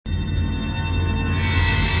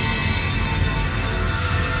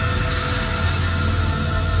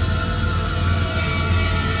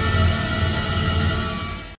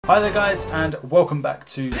Hi there guys, and welcome back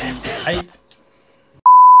to the 8th.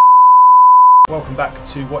 Welcome back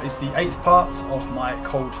to what is the 8th part of my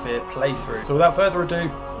Cold Fear playthrough. So without further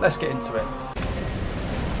ado, let's get into it.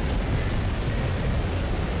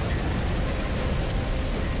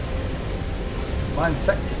 Am I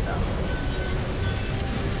infected now?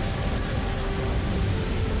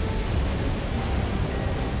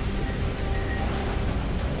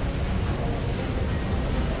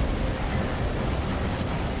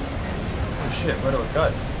 Shit, where do I go?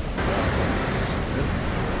 This is good.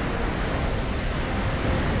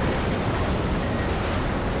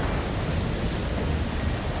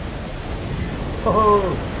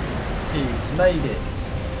 Oh, he's made it.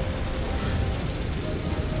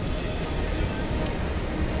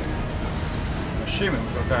 I'm assuming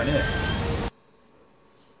we've got to go in here.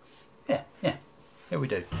 Yeah, here we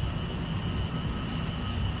do.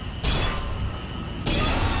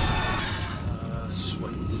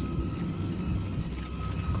 Sweet.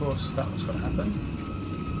 Of course, that was going to happen.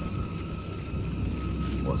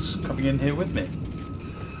 What's coming in here with me?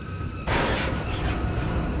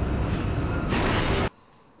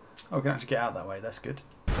 Oh, we can actually get out that way, that's good.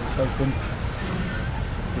 Let's open.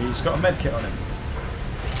 He's got a med kit on him.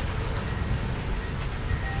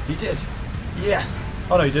 He did! Yes!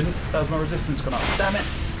 Oh no, he didn't. That was my resistance gone up. Damn it!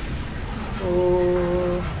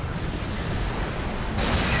 Oh.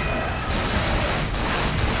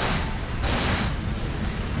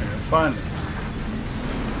 Finally.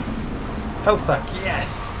 Health pack,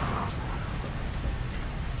 yes!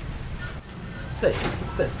 Save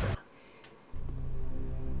successful.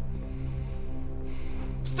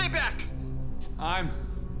 Stay back! I'm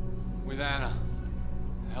with Anna.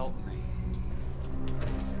 Help me.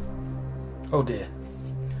 Oh dear.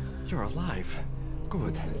 You're alive.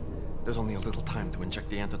 Good. There's only a little time to inject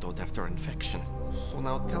the antidote after infection. So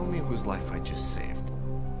now tell me whose life I just saved.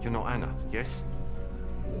 You know Anna, yes?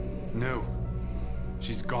 No.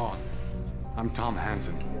 She's gone. I'm Tom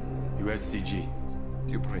Hansen, USCG.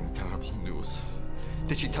 You bring terrible news.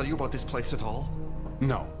 Did she tell you about this place at all?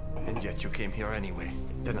 No. And yet you came here anyway.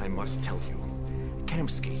 Then I must tell you.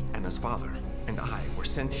 Kamsky, Anna's father, and I were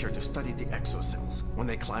sent here to study the exocells when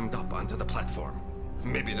they climbed up onto the platform.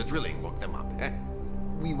 Maybe the drilling woke them up, eh?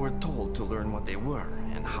 We were told to learn what they were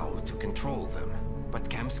and how to control them. But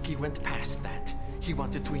Kamsky went past that. He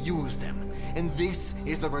wanted to use them. And this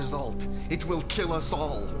is the result. It will kill us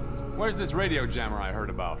all. Where's this radio jammer I heard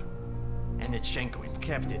about? Anitchenko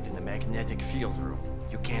kept it in the magnetic field room.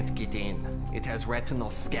 You can't get in. It has retinal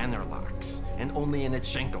scanner locks, and only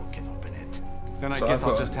Anitchenko can open it. Then I So guess I've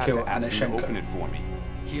I'll got just to have kill to ask him to Anitchenko. open it for me.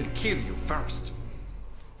 He'll kill you first.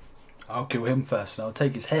 I'll kill him first and I'll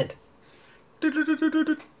take his head.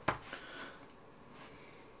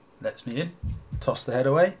 Lets me in. Toss the head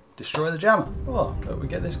away. Destroy the jammer. Oh, look, we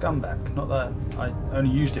get this gun back. Not that I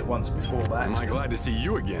only used it once before by Am I accident. glad to see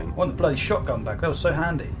you again? I want the bloody shotgun back. That was so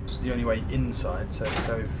handy. It's the only way inside to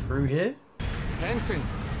go through here. Hansen,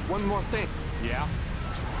 one more thing. Yeah?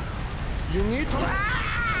 You need to...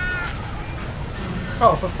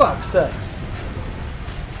 Oh, for fuck's sake.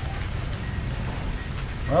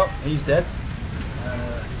 Well, he's dead.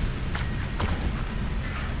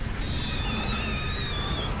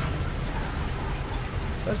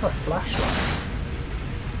 Where's my flashlight?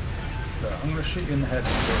 Look, I'm going to shoot you in the head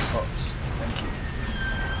until it pops. Thank you.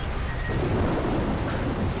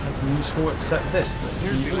 Nothing useful except this that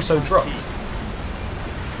he also dropped.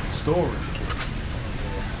 Storage key.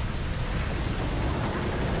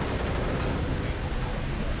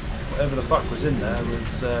 Whatever the fuck was in there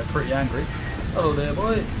was pretty angry. Hello there,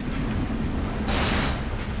 boy.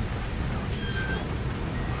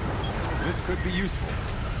 This could be useful.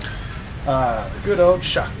 Ah, the good old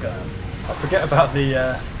shotgun. I forget about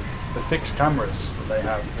the fixed cameras that they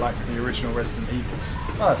have, like the original Resident Evils.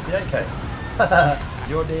 Oh, it's the AK.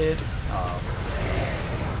 You're dead. Oh.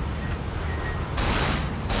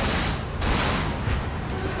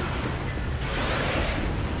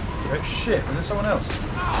 Oh shit, was it someone else?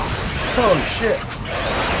 Holy shit.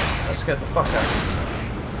 That scared the fuck out of me.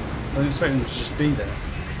 I didn't expect them to just be there.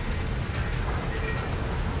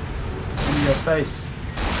 In your face.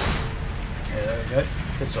 Yeah, there we go.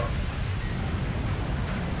 Piss off.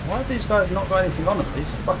 Why have these guys not got anything on them?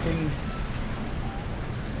 These are fucking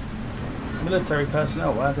military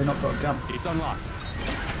personnel. Why have they not got a gun? It's unlocked.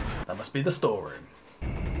 That must be the storeroom.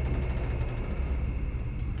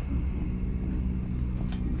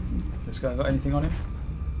 This guy got anything on him?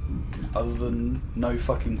 Other than no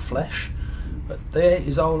fucking flesh? But they ate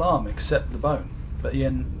his whole arm except the bone. But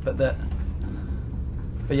yet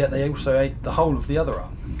they also ate the whole of the other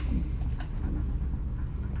arm.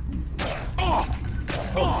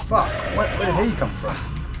 Oh fuck! Where did he come from?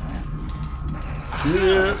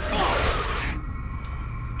 Shit!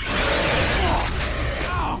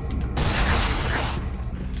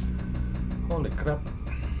 Holy crap!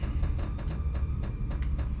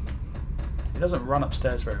 He doesn't run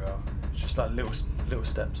upstairs very well. It's just like little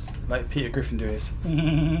steps, like Peter Griffin do his,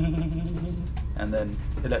 and then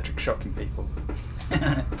electric shocking people.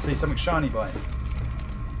 See something shiny by him.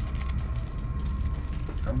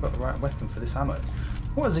 I haven't got the right weapon for this ammo.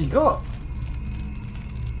 What has he got?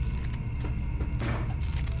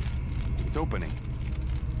 It's opening.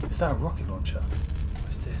 Is that a rocket launcher?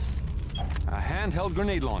 What's this? A handheld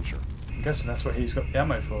grenade launcher. I'm guessing that's what he's got the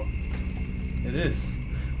ammo for. It is.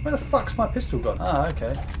 Where the fuck's my pistol gone? Ah,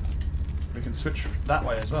 okay. We can switch that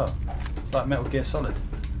way as well. It's like Metal Gear Solid.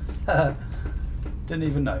 Didn't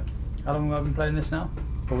even know. How long have I been playing this now?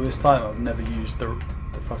 All this time I've never used the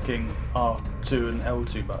fucking R2 and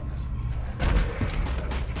L2 buttons.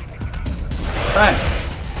 Bang!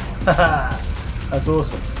 That's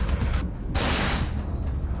awesome.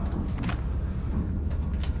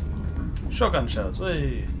 Shotgun shells.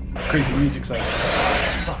 Whee! Creepy music's over.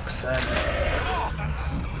 Oh, fuck's sake.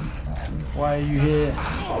 Why are you here?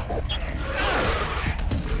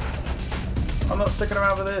 I'm not sticking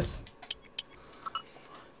around for this.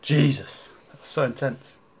 Jesus. That was so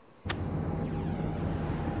intense.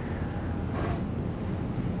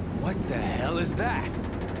 What the hell is that?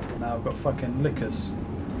 Now I've got fucking liquors.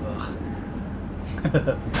 Ugh.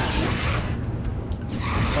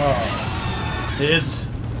 Oh. It is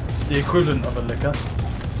the equivalent of a liquor.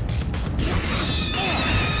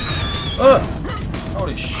 Oh!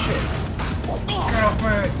 Holy shit. Get off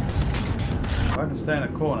me! If I can stay in a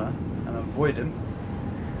corner and avoid him,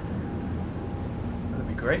 that'd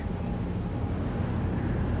be great.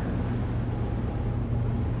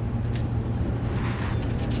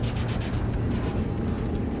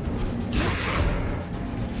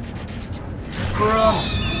 Run!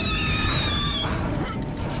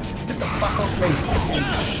 Get the fuck off me, you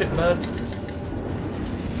shitbird.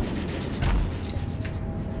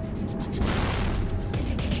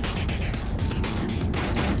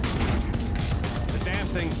 The damn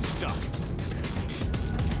thing's stuck.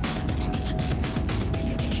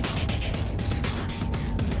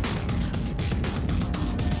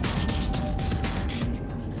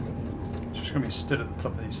 It's just gonna be stood at the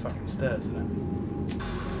top of these fucking stairs, isn't it?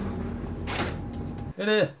 In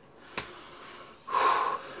here.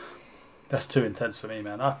 That's too intense for me,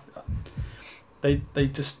 man. They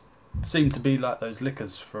just seem to be like those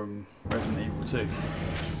liquors from Resident Evil 2.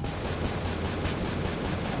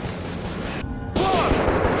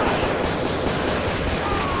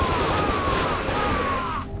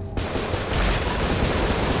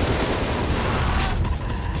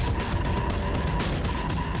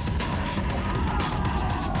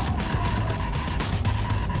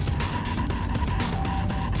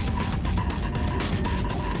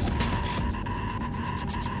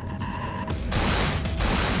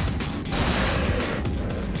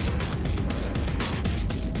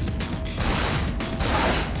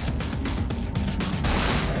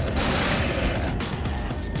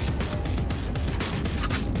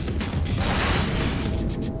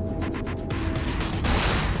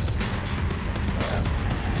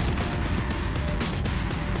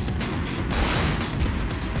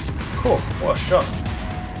 Cool, what a shot.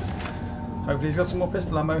 Hopefully he's got some more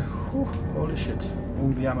pistol ammo. Whew, holy shit. All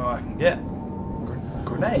the ammo I can get.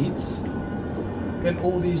 Grenades? Getting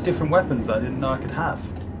all these different weapons that I didn't know I could have.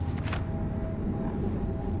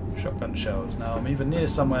 Shotgun shells. Now I'm either near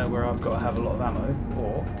somewhere where I've got to have a lot of ammo,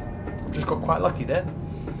 or I've just got quite lucky there.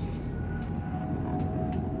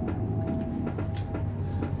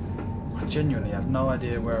 I genuinely have no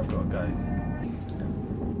idea where I've got to go.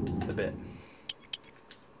 The bit.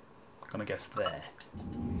 Gonna guess there.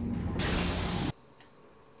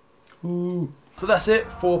 Ooh. So that's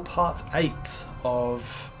it for part 8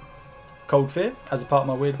 of Cold Fear as a part of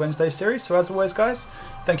my Weird Wednesday series. So as always guys,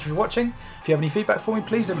 thank you for watching. If you have any feedback for me,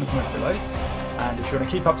 please leave it in the comment below. And if you want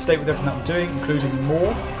to keep up to date with everything that I'm doing, including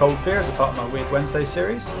more Cold Fear as a part of my Weird Wednesday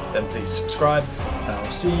series, then please subscribe and I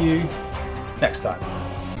will see you next time.